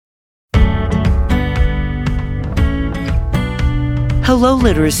Hello,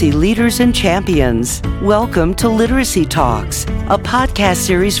 literacy leaders and champions. Welcome to Literacy Talks, a podcast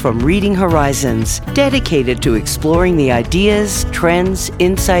series from Reading Horizons, dedicated to exploring the ideas, trends,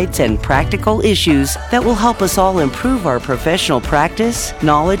 insights, and practical issues that will help us all improve our professional practice,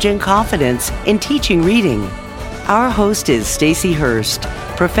 knowledge, and confidence in teaching reading. Our host is Stacy Hurst,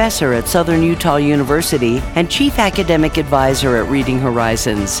 professor at Southern Utah University and chief academic advisor at Reading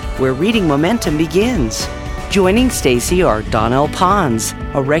Horizons, where reading momentum begins. Joining Stacy are Donnell Pons,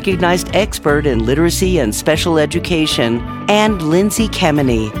 a recognized expert in literacy and special education, and Lindsay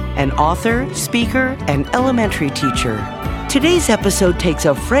Kemeny, an author, speaker, and elementary teacher. Today's episode takes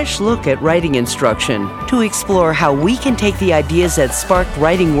a fresh look at writing instruction to explore how we can take the ideas that sparked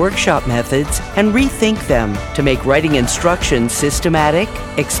writing workshop methods and rethink them to make writing instruction systematic,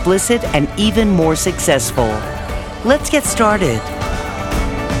 explicit, and even more successful. Let's get started.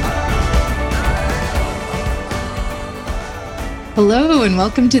 Hello and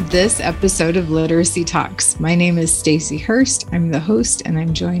welcome to this episode of Literacy Talks. My name is Stacy Hurst. I'm the host and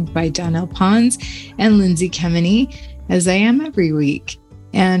I'm joined by Donnell Pons and Lindsay Kemeny, as I am every week.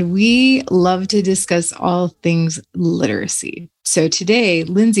 And we love to discuss all things literacy. So today,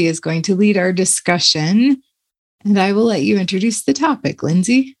 Lindsay is going to lead our discussion and I will let you introduce the topic.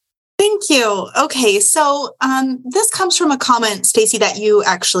 Lindsay? Thank you. Okay, so this comes from a comment, Stacy, that you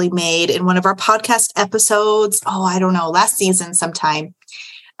actually made in one of our podcast episodes, last season sometime,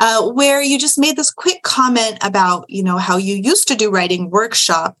 where you just made this quick comment about, how you used to do writing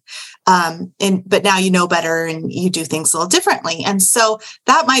workshop, but now you know better and you do things a little differently. And so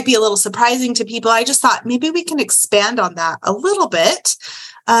that might be a little surprising to people. I just thought maybe we can expand on that a little bit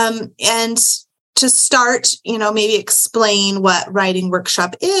and to start, maybe explain what writing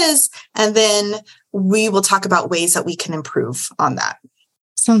workshop is, and then we will talk about ways that we can improve on that.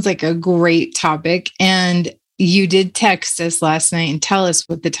 Sounds like a great topic. And you did text us last night and tell us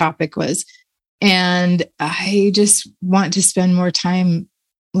what the topic was. And I just want to spend more time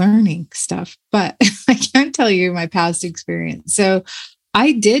learning stuff, but I can't tell you my past experience. So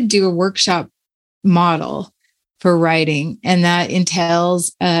I did do a workshop model for writing, and that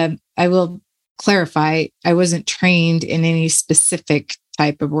entails, I will clarify, I wasn't trained in any specific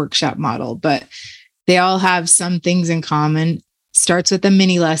type of workshop model, but they all have some things in common. Starts with a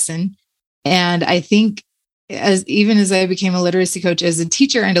mini lesson. And I think even as I became a literacy coach, as a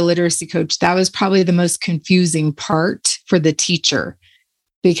teacher and a literacy coach, that was probably the most confusing part for the teacher,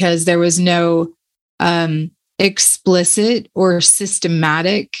 because there was no explicit or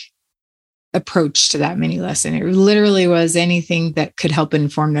systematic approach to that mini lesson. It literally was anything that could help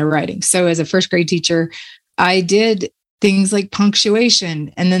inform their writing. So as a first grade teacher, I did things like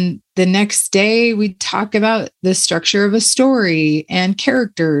punctuation. And then the next day we'd talk about the structure of a story and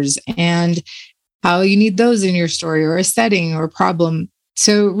characters and how you need those in your story, or a setting or problem.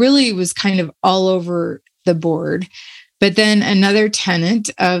 So really it was kind of all over the board. But then another tenet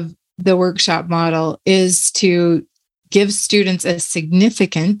of the workshop model is to give students a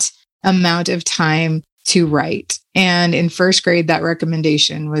significant amount of time to write. And in first grade, that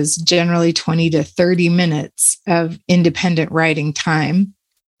recommendation was generally 20 to 30 minutes of independent writing time.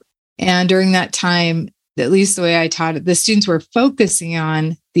 And during that time, at least the way I taught it, the students were focusing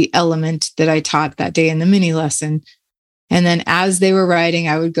on the element that I taught that day in the mini lesson. And then as they were writing,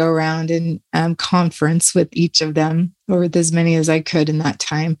 I would go around and conference with each of them, or with as many as I could in that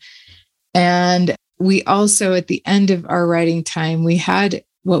time. And we also, at the end of our writing time, we had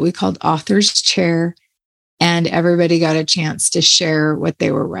what we called author's chair, and everybody got a chance to share what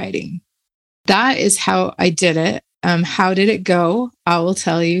they were writing. That is how I did it. How did it go? I will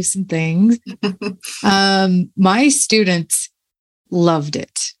tell you some things. My students loved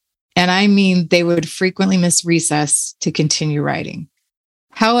it. And I mean, they would frequently miss recess to continue writing.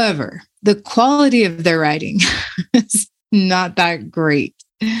 However, the quality of their writing is not that great.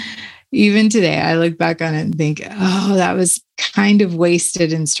 Even today, I look back on it and think, oh, that was kind of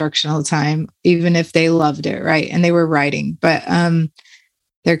wasted instructional time, even if they loved it, right? And they were writing. But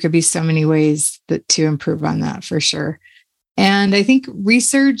there could be so many ways to improve on that for sure. And I think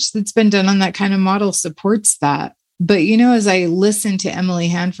research that's been done on that kind of model supports that. But, as I listened to Emily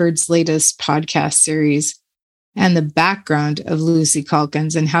Hanford's latest podcast series and the background of Lucy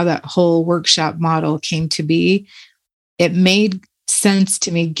Calkins and how that whole workshop model came to be, it made sense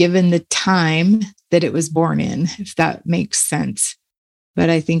to me given the time that it was born in, if that makes sense. But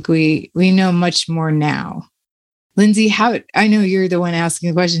I think we know much more now. Lindsay, I know you're the one asking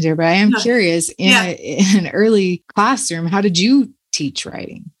the questions here, but I am curious, in an early classroom, how did you teach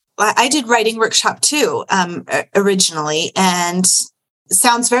writing? I did writing workshop too, originally, and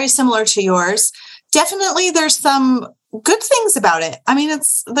sounds very similar to yours. Definitely there's some good things about it. I mean,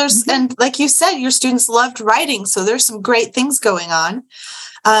 and like you said, your students loved writing. So there's some great things going on.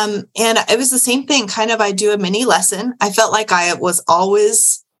 And it was the same thing, kind of, I do a mini lesson. I felt like I was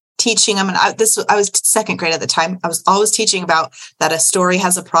always teaching. I was second grade at the time. I was always teaching about that a story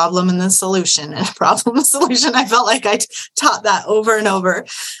has a problem and the solution, and a problem and solution. I felt like I taught that over and over.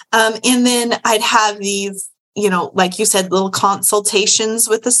 And then I'd have these, like you said, little consultations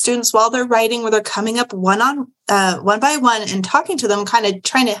with the students while they're writing, where they're coming up one by one and talking to them, kind of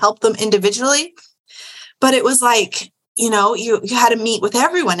trying to help them individually. But it was like, you had to meet with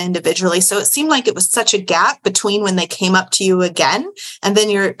everyone individually. So it seemed like it was such a gap between when they came up to you again, and then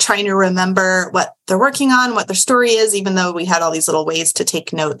you're trying to remember what they're working on, what their story is, even though we had all these little ways to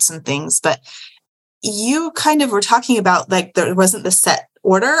take notes and things. But you kind of were talking about, like, there wasn't the set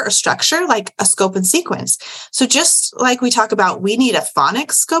order or structure, like a scope and sequence. So just like we talk about, we need a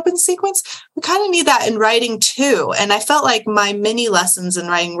phonics scope and sequence, we kind of need that in writing too. And I felt like my mini lessons in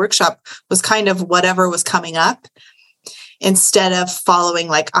writing workshop was kind of whatever was coming up, instead of following,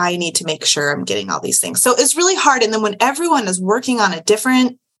 like, I need to make sure I'm getting all these things. So it's really hard. And then when everyone is working on a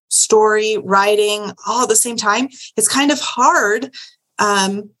different story, writing all at the same time, it's kind of hard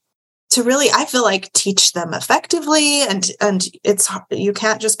to really, I feel like, teach them effectively. And you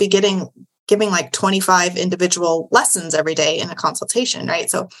can't just be giving like 25 individual lessons every day in a consultation, right?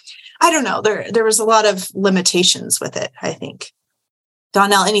 So I don't know, there was a lot of limitations with it, I think.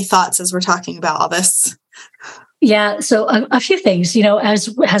 Donnell, any thoughts as we're talking about all this? Yeah, so a few things, as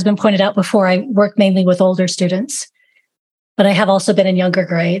has been pointed out before, I work mainly with older students, but I have also been in younger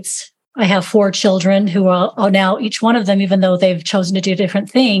grades. I have 4 children who are now, each one of them, even though they've chosen to do different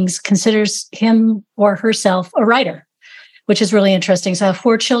things, considers him or herself a writer, which is really interesting. So I have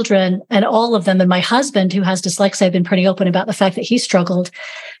 4 children, and all of them, and my husband, who has dyslexia, I've been pretty open about the fact that he struggled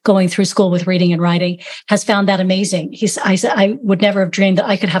going through school with reading and writing, has found that amazing. I said, I would never have dreamed that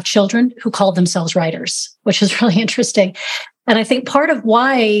I could have children who called themselves writers, which is really interesting. And I think part of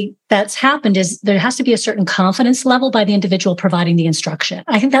why that's happened is there has to be a certain confidence level by the individual providing the instruction.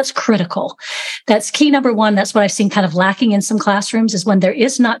 I think that's critical. That's key number one. That's what I've seen kind of lacking in some classrooms, is when there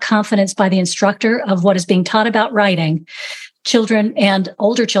is not confidence by the instructor of what is being taught about writing. Children and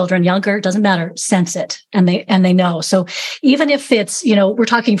older children, younger, doesn't matter, sense it, and they know. So even if it's, we're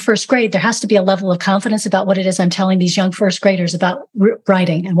talking first grade, there has to be a level of confidence about what it is I'm telling these young first graders about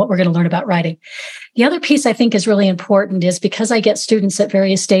writing and what we're going to learn about writing. The other piece I think is really important is, because I get students at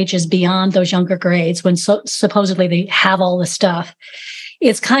various stages beyond those younger grades, when supposedly they have all this stuff,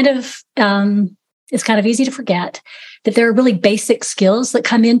 it's kind of easy to forget that there are really basic skills that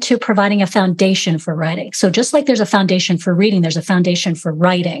come into providing a foundation for writing. So just like there's a foundation for reading, there's a foundation for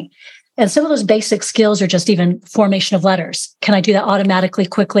writing. And some of those basic skills are just even formation of letters. Can I do that automatically,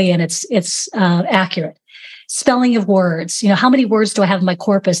 quickly, and it's accurate? Spelling of words. How many words do I have in my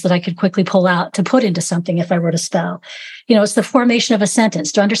corpus that I could quickly pull out to put into something if I were to spell? It's the formation of a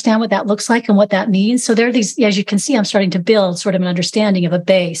sentence. To understand what that looks like and what that means. So there are these, as you can see, I'm starting to build sort of an understanding of a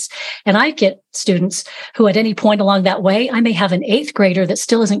base. And I get students who at any point along that way, I may have an 8th grader that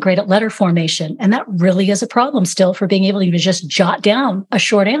still isn't great at letter formation. And that really is a problem still for being able to just jot down a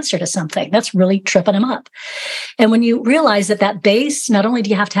short answer to something. That's really tripping them up. And when you realize that base, not only do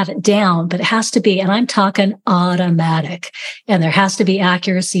you have to have it down, but it has to be, and I'm talking automatic, and there has to be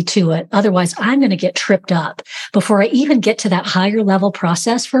accuracy to it. Otherwise, I'm going to get tripped up before I even get to that higher level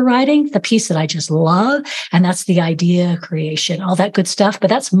process for writing, the piece that I just love. And that's the idea creation, all that good stuff. But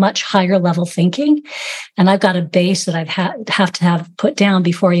that's much higher level thinking. And I've got a base that I've have to have put down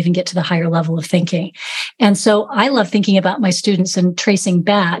before I even get to the higher level of thinking. And so I love thinking about my students and tracing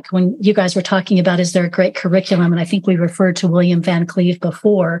back when you guys were talking about, is there a great curriculum? And I think we referred to William Van Cleve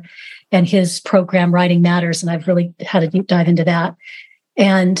before and his program Writing Matters. And I've really had a deep dive into that.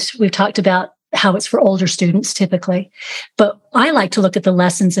 And we've talked about how it's for older students typically. But I like to look at the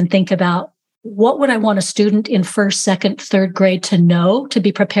lessons and think about, what would I want a student in 1st, 2nd, 3rd grade to know to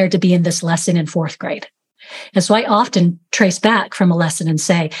be prepared to be in this lesson in 4th grade? And so I often trace back from a lesson and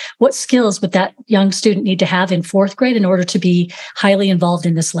say, what skills would that young student need to have in 4th grade in order to be highly involved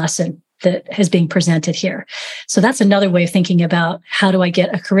in this lesson that is being presented here? So that's another way of thinking about, how do I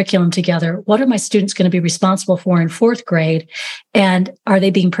get a curriculum together? What are my students going to be responsible for in 4th grade? And are they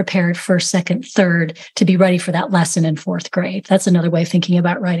being prepared 1st, 2nd, 3rd to be ready for that lesson in 4th grade? That's another way of thinking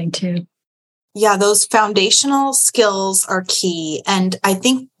about writing too. Yeah, those foundational skills are key. And I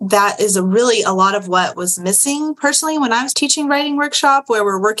think that is really a lot of what was missing personally when I was teaching writing workshop, where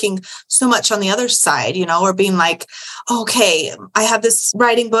we're working so much on the other side, or being like, okay, I have this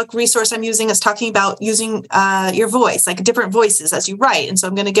writing book resource I'm using. It's talking about using your voice, like different voices as you write. And so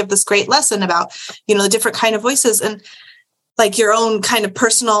I'm going to give this great lesson about, the different kind of voices and like your own kind of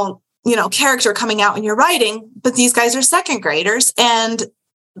personal, character coming out in your writing. But these guys are second graders and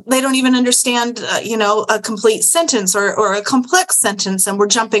they don't even understand, a complete sentence or a complex sentence. And we're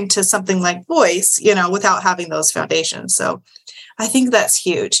jumping to something like voice, without having those foundations. So I think that's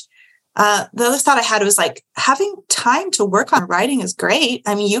huge. The other thought I had was like having time to work on writing is great.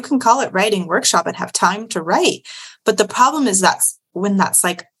 I mean, you can call it writing workshop and have time to write. But the problem is that's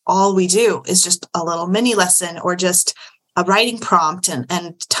like all we do is just a little mini lesson or just a writing prompt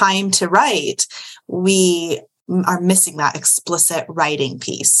and time to write. We are missing that explicit writing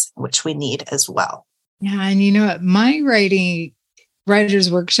piece, which we need as well. Yeah. And my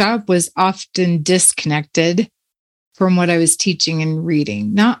writer's workshop was often disconnected from what I was teaching and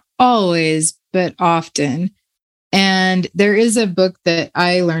reading. Not always, but often. And there is a book that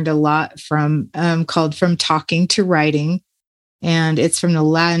I learned a lot from called From Talking to Writing. And it's from the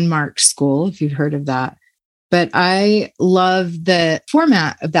Landmark School, if you've heard of that. But I love the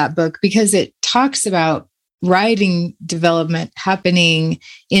format of that book because it talks about writing development happening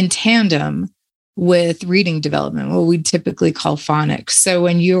in tandem with reading development, what we typically call phonics. So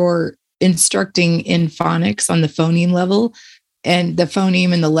when you're instructing in phonics on the phoneme level and the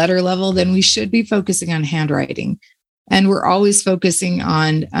phoneme and the letter level, then we should be focusing on handwriting. And we're always focusing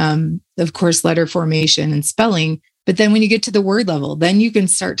on, of course, letter formation and spelling. But then when you get to the word level, then you can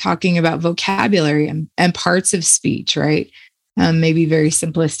start talking about vocabulary and parts of speech, right? Maybe very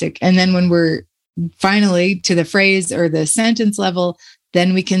simplistic. And then when we're finally to the phrase or the sentence level,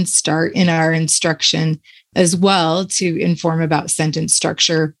 then we can start in our instruction as well to inform about sentence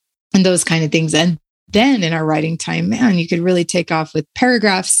structure and those kind of things. And then in our writing time, man, you could really take off with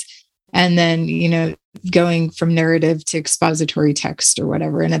paragraphs and then, going from narrative to expository text or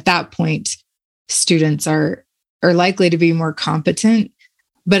whatever. And at that point, students are likely to be more competent.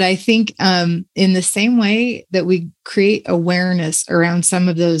 But I think in the same way that we create awareness around some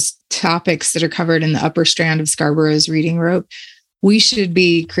of those topics that are covered in the upper strand of Scarborough's reading rope, we should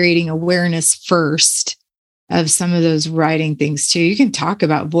be creating awareness first of some of those writing things too. You can talk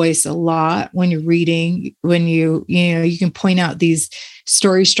about voice a lot when you're reading, when you can point out these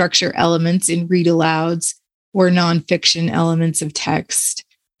story structure elements in read alouds or nonfiction elements of text.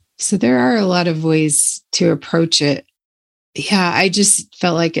 So there are a lot of ways to approach it. Yeah, I just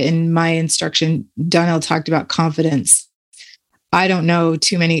felt like in my instruction, Donnell talked about confidence. I don't know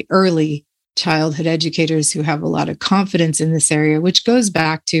too many early childhood educators who have a lot of confidence in this area, which goes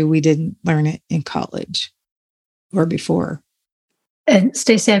back to we didn't learn it in college or before. And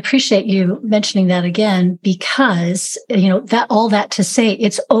Stacey, I appreciate you mentioning that again, because, that all that to say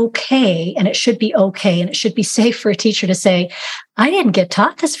it's okay and it should be okay. And it should be safe for a teacher to say, I didn't get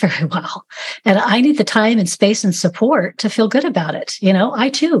taught this very well. And I need the time and space and support to feel good about it. I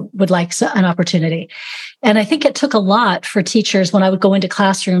too would like an opportunity. And I think it took a lot for teachers when I would go into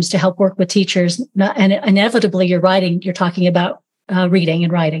classrooms to help work with teachers. And inevitably you're talking about reading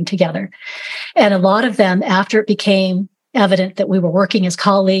and writing together. And a lot of them, after it became evident that we were working as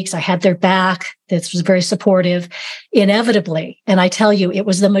colleagues, I had their back. This was very supportive. Inevitably, and I tell you, it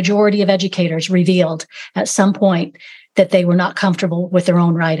was the majority of educators revealed at some point that they were not comfortable with their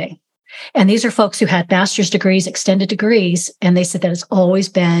own writing. And these are folks who had master's degrees, extended degrees, and they said that it's always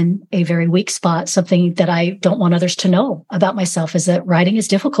been a very weak spot. Something that I don't want others to know about myself is that writing is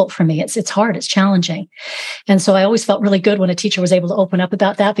difficult for me. It's hard, it's challenging. And so I always felt really good when a teacher was able to open up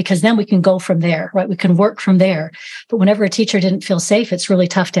about that, because then we can go from there, right? We can work from there. But whenever a teacher didn't feel safe, it's really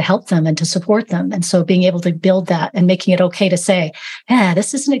tough to help them and to support them. And so being able to build that and making it okay to say,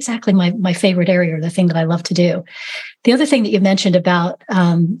 this isn't exactly my favorite area or the thing that I love to do. The other thing that you mentioned about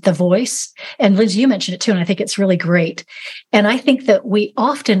the voice, and Lindsay, you mentioned it too, and I think it's really great. And I think that we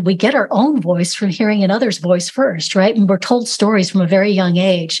get our own voice from hearing another's voice first, right? And we're told stories from a very young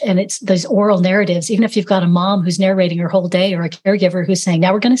age, and it's those oral narratives. Even if you've got a mom who's narrating her whole day or a caregiver who's saying,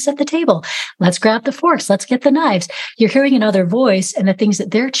 now we're going to set the table. Let's grab the forks. Let's get the knives. You're hearing another voice and the things that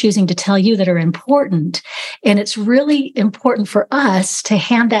they're choosing to tell you that are important. And it's really important for us to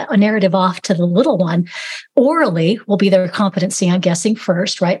hand that narrative off to the little one orally will be their competency, I'm guessing,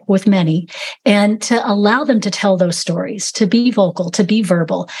 first, right, with many, and to allow them to tell those stories, to be vocal, to be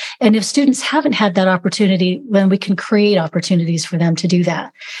verbal. And if students haven't had that opportunity, then we can create opportunities for them to do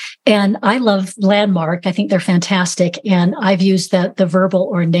that. And I love Landmark. I think they're fantastic. And I've used the verbal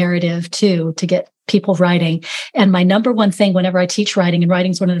or narrative too to get people writing. And my number one thing whenever I teach writing, and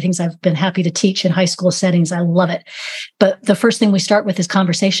writing is one of the things I've been happy to teach in high school settings. I love it. But the first thing we start with is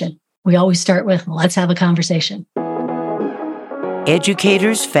conversation. We always start with, let's have a conversation.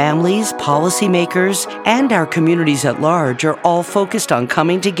 Educators, families, policymakers, and our communities at large are all focused on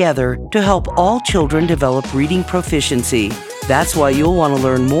coming together to help all children develop reading proficiency. That's why you'll want to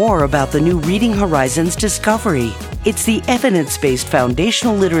learn more about the new Reading Horizons Discovery. It's the evidence-based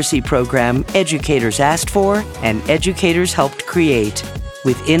foundational literacy program educators asked for and educators helped create.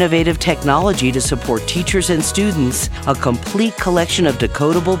 With innovative technology to support teachers and students, a complete collection of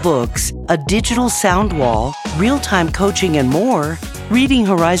decodable books, a digital sound wall, real-time coaching, and more, Reading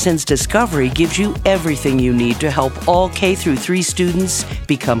Horizons Discovery gives you everything you need to help all K-3 students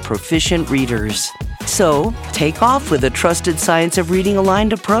become proficient readers. So, take off with a trusted Science of Reading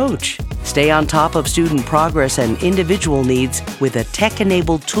aligned approach. Stay on top of student progress and individual needs with a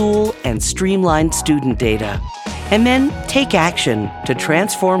tech-enabled tool and streamlined student data. And then take action to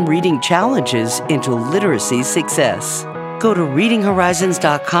transform reading challenges into literacy success. Go to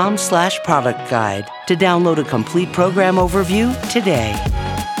readinghorizons.com/product guide to download a complete program overview today.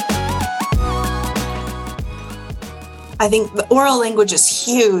 I think the oral language is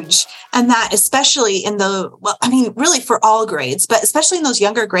huge. And that especially in really for all grades, but especially in those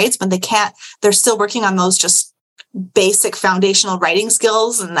younger grades when they're still working on those just basic foundational writing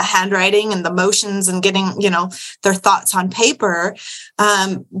skills and the handwriting and the motions and getting, their thoughts on paper.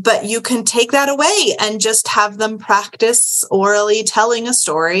 But you can take that away and just have them practice orally telling a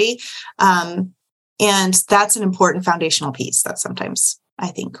story. And that's an important foundational piece that sometimes I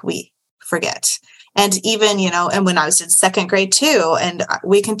think we forget. And even, and when I was in second grade too, and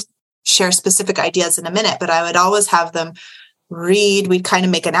we can share specific ideas in a minute, but I would always have them read. We'd kind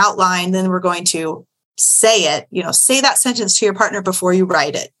of make an outline. Then we're going to say it, say that sentence to your partner before you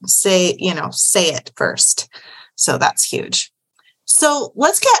write it. Say it first. So that's huge. So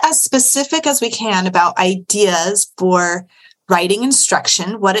let's get as specific as we can about ideas for writing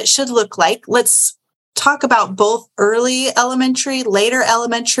instruction, what it should look like. Let's talk about both early elementary, later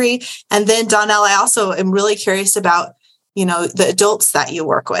elementary, and then Donnell, I also am really curious about, the adults that you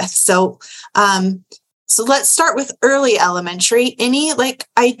work with. So let's start with early elementary. Any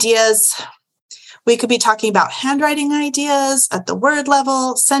ideas? We could be talking about handwriting ideas at the word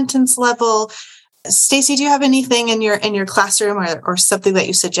level, sentence level. Stacy, do you have anything in your classroom or something that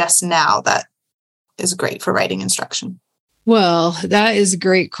you suggest now that is great for writing instruction? Well, that is a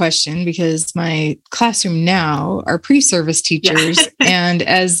great question because my classroom now are pre-service teachers. Yeah. And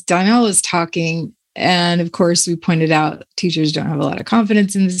as Donnell was talking, and of course we pointed out teachers don't have a lot of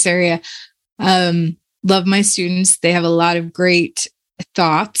confidence in this area. Love my students. They have a lot of great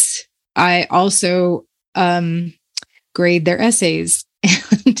thoughts. I also grade their essays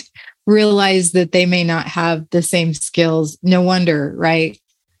and realize that they may not have the same skills. No wonder, right?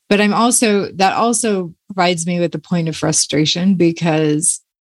 But that also provides me with a point of frustration because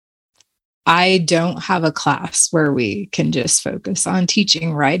I don't have a class where we can just focus on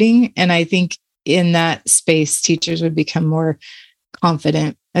teaching writing. And I think in that space, teachers would become more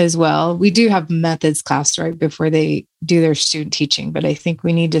confident as well. We do have methods class right before they do their student teaching, but I think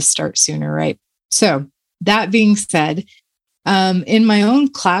we need to start sooner, right? So that being said, in my own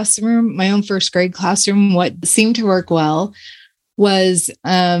classroom, my own first grade classroom, what seemed to work well was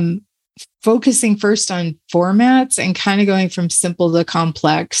focusing first on formats and kind of going from simple to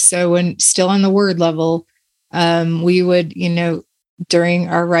complex. So when still on the word level, we would, during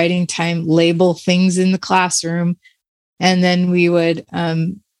our writing time, label things in the classroom. And then we would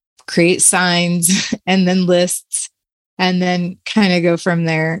create signs and then lists and then kind of go from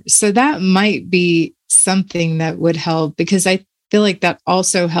there. So that might be something that would help because I feel like that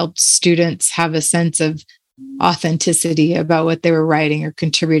also helped students have a sense of authenticity about what they were writing or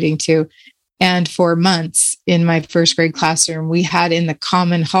contributing to. And for months in my first grade classroom, we had in the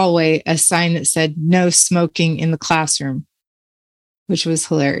common hallway a sign that said no smoking in the classroom, which was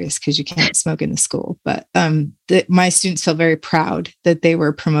hilarious because you can't smoke in the school. But my students felt very proud that they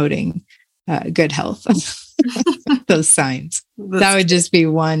were promoting good health. Those signs. That would just be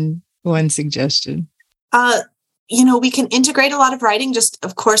one suggestion. we can integrate a lot of writing, just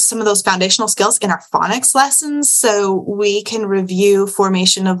of course, some of those foundational skills in our phonics lessons. So we can review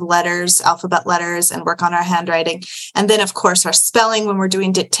formation of letters, alphabet letters, and work on our handwriting. And then of course, our spelling when we're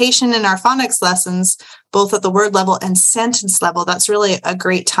doing dictation in our phonics lessons, both at the word level and sentence level. That's really a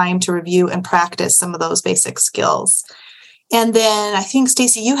great time to review and practice some of those basic skills. And then I think,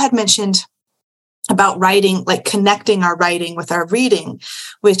 Stacy, you had mentioned about writing, like connecting our writing with our reading,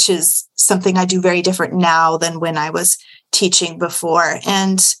 which is something I do very different now than when I was teaching before.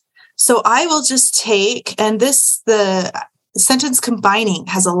 And so I will just take, and the sentence combining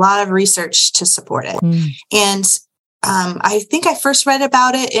has a lot of research to support it. And I think I first read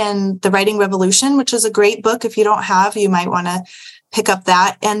about it in The Writing Revolution, which is a great book. If you don't have, you might want to pick up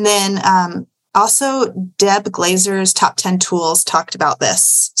that. And then also, Deb Glazer's Top 10 Tools talked about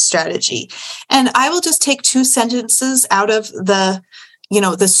this strategy. And I will just take 2 sentences out of the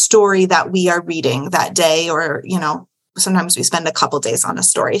story that we are reading that day, or, sometimes we spend a couple days on a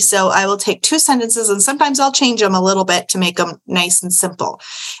story. So I will take 2 sentences, and sometimes I'll change them a little bit to make them nice and simple.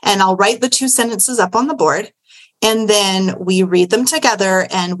 And I'll write the 2 sentences up on the board, and then we read them together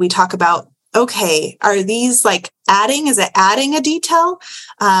and we talk about, okay, are these like adding? Is it adding a detail?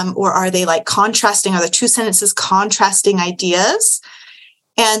 Or are they like contrasting? Are the 2 sentences contrasting ideas?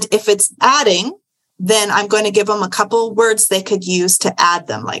 And if it's adding, then I'm going to give them a couple words they could use to add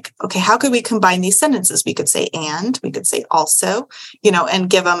them. Like, okay, how could we combine these sentences? We could say and, we could say also, and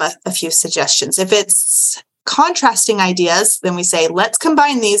give them a few suggestions. If it's contrasting ideas, then we say, let's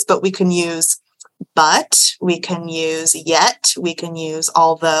combine these, but we can use but, we can use yet, we can use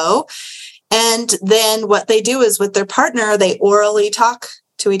although. And then what they do is with their partner, they orally talk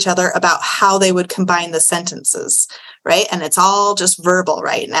to each other about how they would combine the sentences, right? And it's all just verbal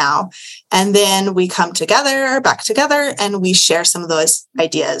right now. And then we come back together, and we share some of those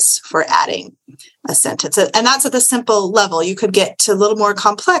ideas for adding a sentence. And that's at the simple level. You could get to a little more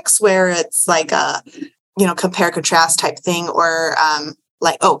complex where it's like a, compare contrast type thing, or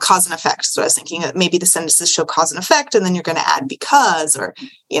cause and effect. So I was thinking that maybe the sentences show cause and effect, and then you're going to add because, or,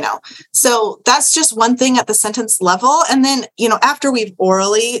 so that's just one thing at the sentence level. And then, after we've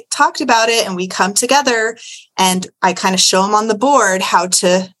orally talked about it and we come together and I kind of show them on the board how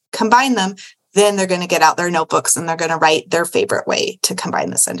to combine them, then they're going to get out their notebooks and they're going to write their favorite way to combine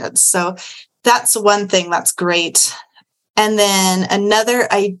the sentence. So that's one thing that's great. And then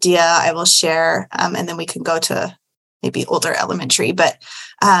another idea I will share, and then we can go to maybe older elementary, but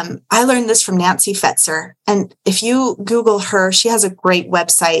I learned this from Nancy Fetzer. And if you Google her, she has a great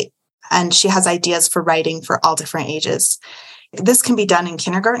website and she has ideas for writing for all different ages. This can be done in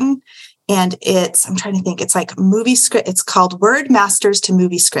kindergarten. And I'm trying to think, it's like movie script. It's called Word Masters to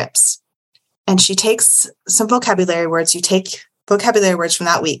Movie Scripts. And she takes some vocabulary words. You take vocabulary words from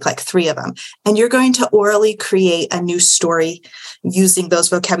that week, like 3 of them, and you're going to orally create a new story using those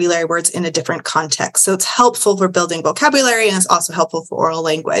vocabulary words in a different context. So it's helpful for building vocabulary, and it's also helpful for oral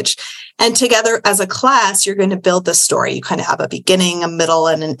language. And together as a class, you're going to build the story. You kind of have a beginning, a middle,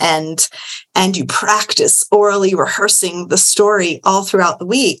 and an end, and you practice orally rehearsing the story all throughout the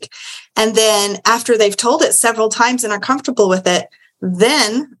week. And then after they've told it several times and are comfortable with it,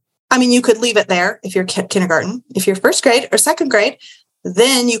 then you could leave it there if you're kindergarten. If you're first grade or second grade,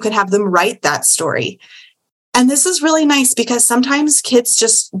 then you can have them write that story. And this is really nice because sometimes kids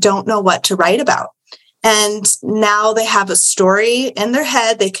just don't know what to write about. And now they have a story in their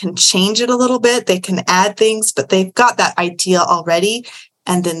head. They can change it a little bit. They can add things, but they've got that idea already.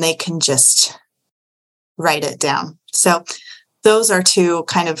 And then they can just write it down. So those are 2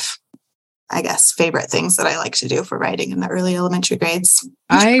 kind of, I guess, favorite things that I like to do for writing in the early elementary grades.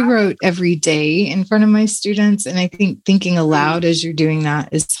 I wrote every day in front of my students. And I think thinking aloud as you're doing that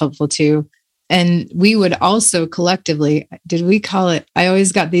is helpful too. And we would also collectively, did we call it, I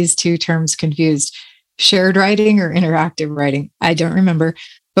always got these 2 terms confused, shared writing or interactive writing. I don't remember,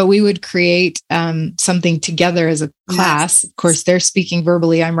 but we would create something together as a class. Of course, they're speaking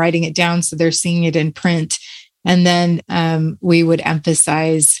verbally. I'm writing it down, so they're seeing it in print. And then we would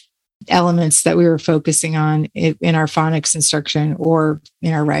emphasize elements that we were focusing on in our phonics instruction or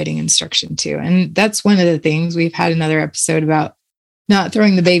in our writing instruction too. And that's one of the things. We've had another episode about not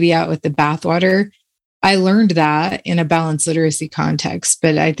throwing the baby out with the bathwater. I learned that in a balanced literacy context,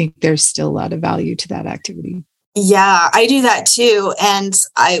 but I think there's still a lot of value to that activity. Yeah, I do that too. And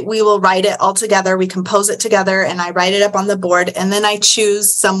we will write it all together. We compose it together and I write it up on the board. And then I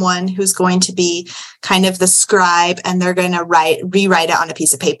choose someone who's going to be kind of the scribe and they're going to rewrite it on a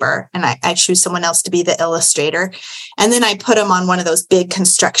piece of paper. And I choose someone else to be the illustrator. And then I put them on one of those big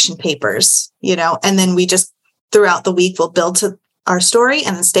construction papers, and then we just throughout the week, we'll build our story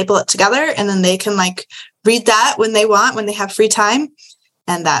and then staple it together. And then they can like read that when they want, when they have free time.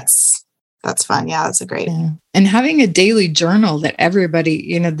 And that's fun. Yeah, that's a great. Yeah. And having a daily journal that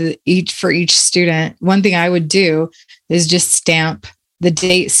everybody, for each student, one thing I would do is just stamp the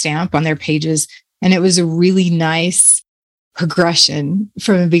date stamp on their pages. And it was a really nice progression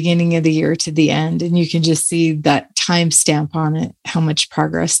from the beginning of the year to the end. And you can just see that time stamp on it, how much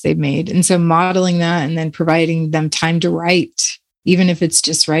progress they've made. And so modeling that and then providing them time to write, even if it's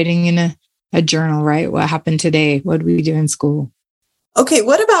just writing in a journal, right? What happened today? What did we do in school? Okay.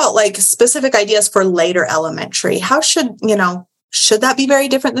 What about like specific ideas for later elementary? How should that be very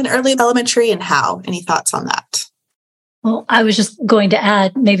different than early elementary, and how? Any thoughts on that? Well, I was just going to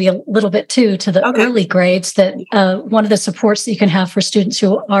add maybe a little bit too to the early grades that one of the supports that you can have for students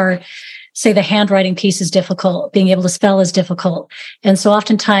who are, say, the handwriting piece is difficult, being able to spell is difficult. And so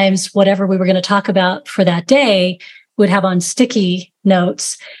oftentimes, whatever we were going to talk about for that day would have on sticky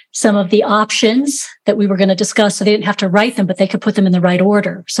notes some of the options that we were going to discuss. So they didn't have to write them, but they could put them in the right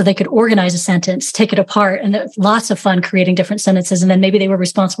order. So they could organize a sentence, take it apart. And there's lots of fun creating different sentences. And then maybe they were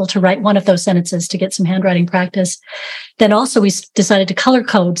responsible to write one of those sentences to get some handwriting practice. Then also we decided to color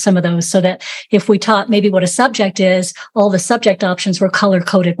code some of those so that if we taught maybe what a subject is, all the subject options were color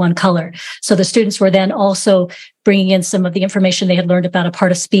coded one color. So the students were then also bringing in some of the information they had learned about a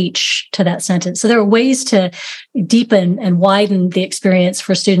part of speech to that sentence. So there are ways to deepen and widen the experience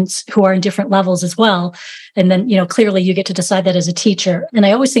for students who are in different levels as well. And then, clearly you get to decide that as a teacher. And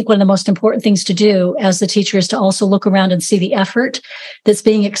I always think one of the most important things to do as the teacher is to also look around and see the effort that's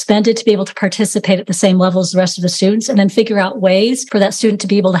being expended to be able to participate at the same level as the rest of the students, and then figure out ways for that student to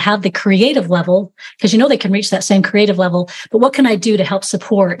be able to have the creative level, because they can reach that same creative level. But what can I do to help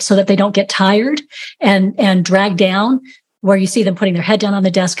support so that they don't get tired and drag down, where you see them putting their head down on the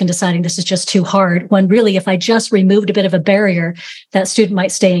desk and deciding this is just too hard, when really, if I just removed a bit of a barrier, that student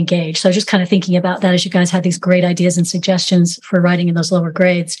might stay engaged. So just kind of thinking about that as you guys had these great ideas and suggestions for writing in those lower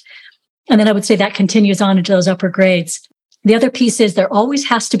grades. And then I would say that continues on into those upper grades. The other piece is there always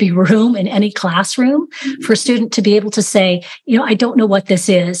has to be room in any classroom for a student to be able to say, I don't know what this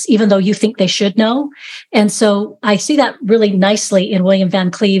is, even though you think they should know. And so I see that really nicely in William Van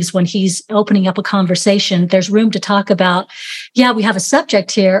Cleve's when he's opening up a conversation. There's room to talk about, we have a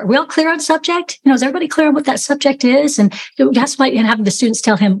subject here. Are we all clear on subject? Is everybody clear on what that subject is? And that's why, and having the students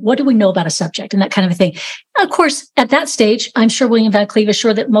tell him, what do we know about a subject, and that kind of a thing. Of course, at that stage, I'm sure William Van Cleve is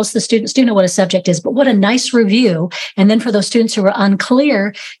sure that most of the students do know what a subject is, but what a nice review. And then for those students who are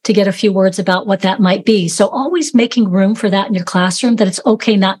unclear, to get a few words about what that might be. So always making room for that in your classroom, that it's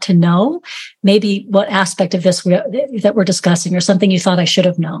okay not to know maybe what aspect of this that we're discussing, or something you thought I should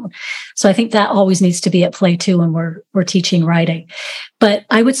have known. So I think that always needs to be at play too when we're teaching writing. But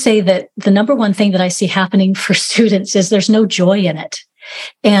I would say that the number one thing that I see happening for students is there's no joy in it.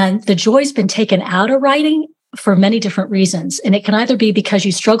 And the joy's been taken out of writing for many different reasons. And it can either be because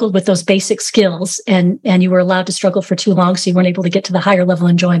you struggled with those basic skills and you were allowed to struggle for too long, so you weren't able to get to the higher level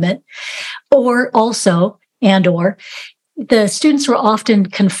enjoyment, or the students were often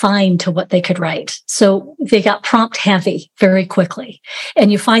confined to what they could write. So they got prompt heavy very quickly. And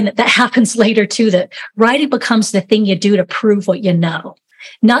you find that happens later too, that writing becomes the thing you do to prove what you know.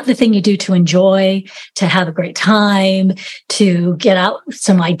 Not the thing you do to enjoy, to have a great time, to get out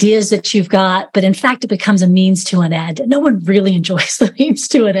some ideas that you've got. But in fact, it becomes a means to an end. And no one really enjoys the means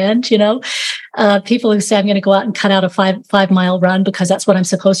to an end, People who say, I'm going to go out and cut out a 5-mile run because that's what I'm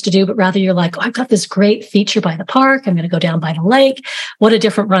supposed to do. But rather you're like, I've got this great feature by the park. I'm going to go down by the lake. What a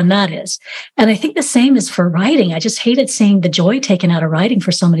different run that is. And I think the same is for writing. I just hated seeing the joy taken out of writing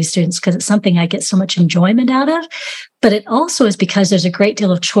for so many students, because it's something I get so much enjoyment out of. But it also is because there's a great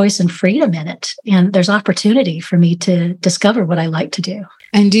deal of choice and freedom in it. And there's opportunity for me to discover what I like to do.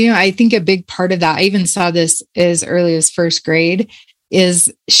 And I think a big part of that, I even saw this as early as first grade,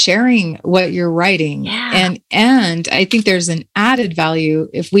 is sharing what you're writing. Yeah. And I think there's an added value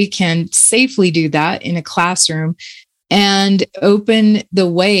if we can safely do that in a classroom and open the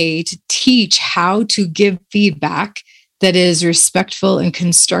way to teach how to give feedback that is respectful and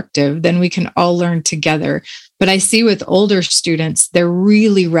constructive. Then we can all learn together. But I see with older students, they're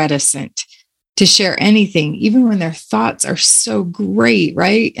really reticent to share anything, even when their thoughts are so great,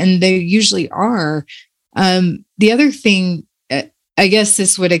 right? And they usually are. The other thing, I guess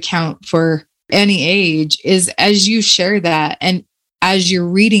this would account for any age, is as you share that and as you're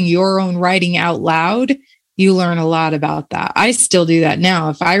reading your own writing out loud, you learn a lot about that. I still do that now.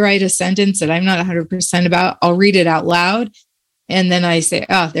 If I write a sentence that I'm not 100% about, I'll read it out loud. And then I say,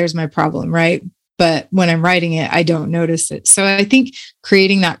 there's my problem, right? But when I'm writing it, I don't notice it. So I think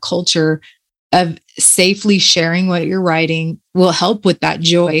creating that culture of safely sharing what you're writing will help with that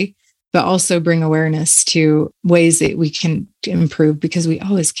joy, but also bring awareness to ways that we can improve, because we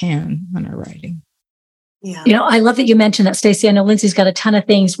always can when we're writing. Yeah. I love that you mentioned that, Stacey. I know Lindsay's got a ton of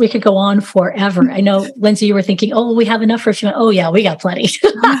things. We could go on forever. I know, Lindsay, you were thinking, oh, we have enough for a few minutes. Oh, yeah, we got plenty.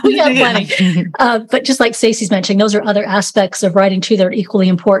 We got plenty. But just like Stacey's mentioning, those are other aspects of writing too that are equally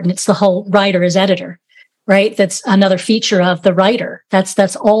important. It's the whole writer as editor, right? That's another feature of the writer.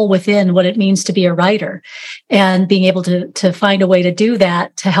 That's all within what it means to be a writer, and being able to find a way to do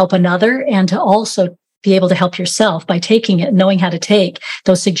that to help another, and to also be able to help yourself by taking it, knowing how to take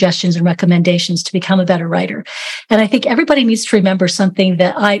those suggestions and recommendations to become a better writer. And I think everybody needs to remember something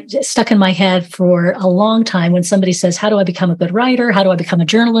that I stuck in my head for a long time when somebody says, how do I become a good writer? How do I become a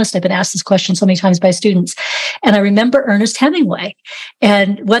journalist? I've been asked this question so many times by students. And I remember Ernest Hemingway.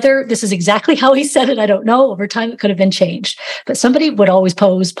 And whether this is exactly how he said it, I don't know. Over time, it could have been changed. But somebody would always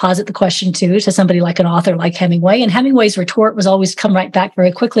posit the question to somebody like an author like Hemingway. And Hemingway's retort was always come right back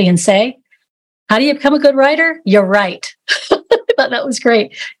very quickly and say, how do you become a good writer? You're right. I thought that was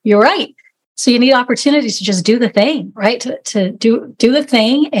great. You're right. So you need opportunities to just do the thing, right? To do the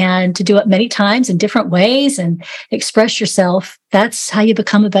thing, and to do it many times in different ways and express yourself. That's how you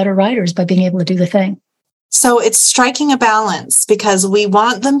become a better writer, is by being able to do the thing. So it's striking a balance, because we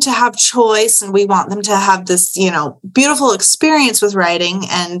want them to have choice, and we want them to have this, beautiful experience with writing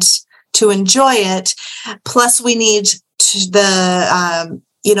and to enjoy it. Plus we need the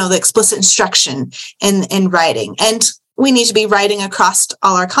explicit instruction in writing. And we need to be writing across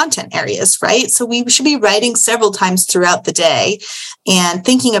all our content areas, right? So we should be writing several times throughout the day and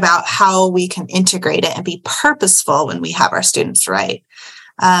thinking about how we can integrate it and be purposeful when we have our students write.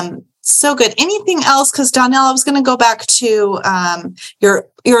 So good. Anything else? Because Donnell, I was going to go back to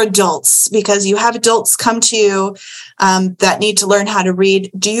your adults, because you have adults come to you that need to learn how to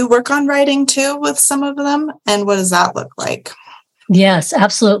read. Do you work on writing too with some of them? And what does that look like? Yes,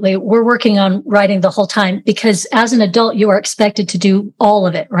 absolutely. We're working on writing the whole time, because as an adult, you are expected to do all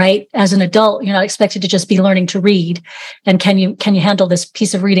of it, right? As an adult, you're not expected to just be learning to read. And can you handle this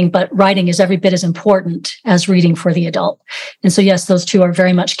piece of reading? But writing is every bit as important as reading for the adult. And so, yes, those two are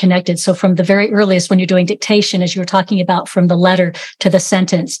very much connected. So from the very earliest, when you're doing dictation, as you were talking about, from the letter to the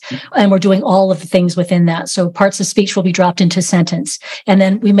sentence, and we're doing all of the things within that. So parts of speech will be dropped into sentence. And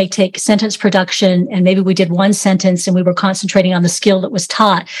then we may take sentence production, and maybe we did one sentence and we were concentrating on the skill that was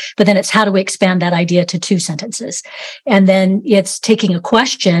taught, but then it's how do we expand that idea to 2 sentences? And then it's taking a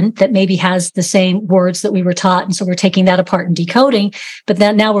question that maybe has the same words that we were taught. And so we're taking that apart and decoding, but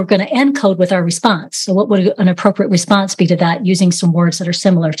then now we're going to encode with our response. So what would an appropriate response be to that, using some words that are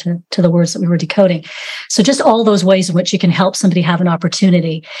similar to the words that we were decoding? So just all those ways in which you can help somebody have an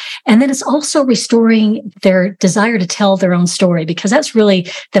opportunity. And then it's also restoring their desire to tell their own story, because that's really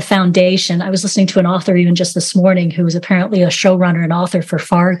the foundation. I was listening to an author even just this morning who was apparently a showrunner and author for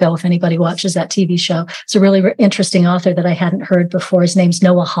Fargo, if anybody watches that TV show. It's a really interesting author that I hadn't heard before. His name's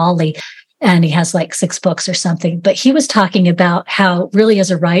Noah Hawley, and he has like 6 books or something. But he was talking about how really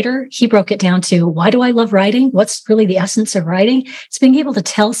as a writer, he broke it down to, why do I love writing? What's really the essence of writing? It's being able to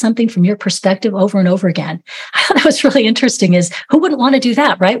tell something from your perspective over and over again. I thought that was really interesting, is who wouldn't want to do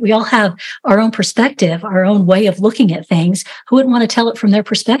that, right? We all have our own perspective, our own way of looking at things. Who wouldn't want to tell it from their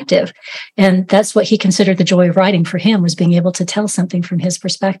perspective? And that's what he considered the joy of writing for him, was being able to tell something from his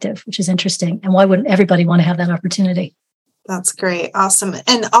perspective, which is interesting. And why wouldn't everybody want to have that opportunity? That's great. Awesome.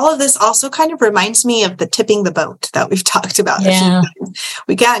 And all of this also kind of reminds me of the tipping the boat that we've talked about. Yeah.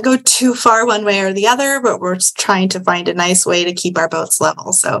 We can't go too far one way or the other, but we're trying to find a nice way to keep our boats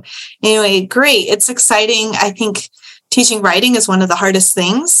level. So anyway, great. It's exciting. I think teaching writing is one of the hardest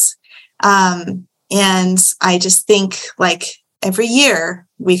things. And I just think, like, every year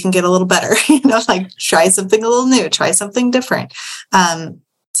we can get a little better, like try something a little new, try something different.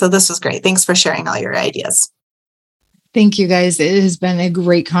 So this was great. Thanks for sharing all your ideas. Thank you, guys. It has been a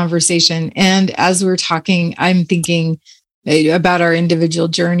great conversation. And as we're talking, I'm thinking about our individual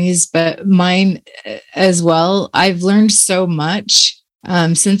journeys, but mine as well. I've learned so much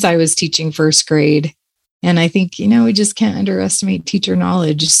since I was teaching first grade. And I think, we just can't underestimate teacher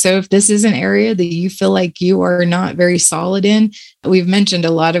knowledge. So if this is an area that you feel like you are not very solid in, we've mentioned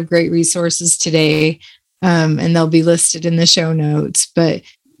a lot of great resources today, and they'll be listed in the show notes. But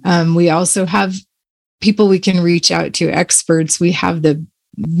we also have people we can reach out to, experts. We have the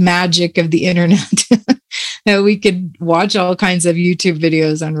magic of the internet that we could watch all kinds of YouTube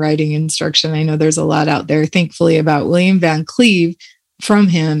videos on writing instruction. I know there's a lot out there, thankfully, about William Van Cleve from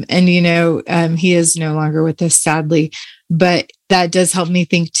him. And, he is no longer with us, sadly, but that does help me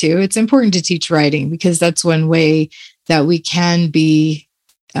think too. It's important to teach writing, because that's one way that we can be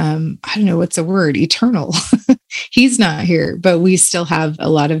I don't know what's a word, eternal. He's not here, but we still have a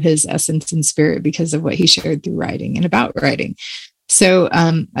lot of his essence and spirit because of what he shared through writing and about writing. So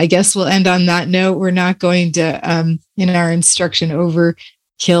I guess we'll end on that note. We're not going to, in our instruction,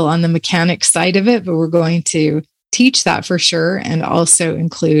 overkill on the mechanic side of it, but we're going to teach that for sure, and also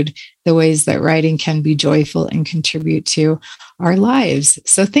include the ways that writing can be joyful and contribute to our lives.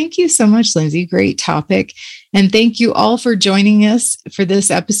 So thank you so much, Lindsay. Great topic. And thank you all for joining us for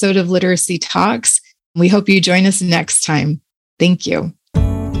this episode of Literacy Talks. We hope you join us next time. Thank you.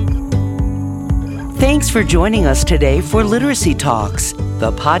 Thanks for joining us today for Literacy Talks,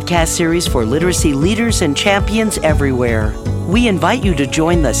 the podcast series for literacy leaders and champions everywhere. We invite you to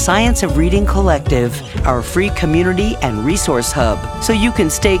join the Science of Reading Collective, our free community and resource hub, so you can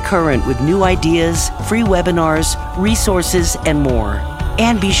stay current with new ideas, free webinars, resources, and more.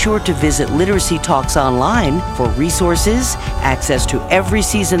 And be sure to visit Literacy Talks online for resources, access to every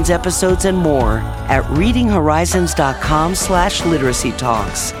season's episodes, and more at readinghorizons.com/literacy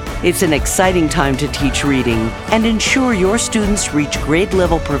talks. It's an exciting time to teach reading and ensure your students reach grade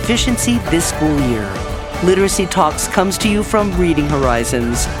level proficiency this school year. Literacy Talks comes to you from Reading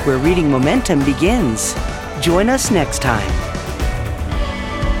Horizons, where reading momentum begins. Join us next time.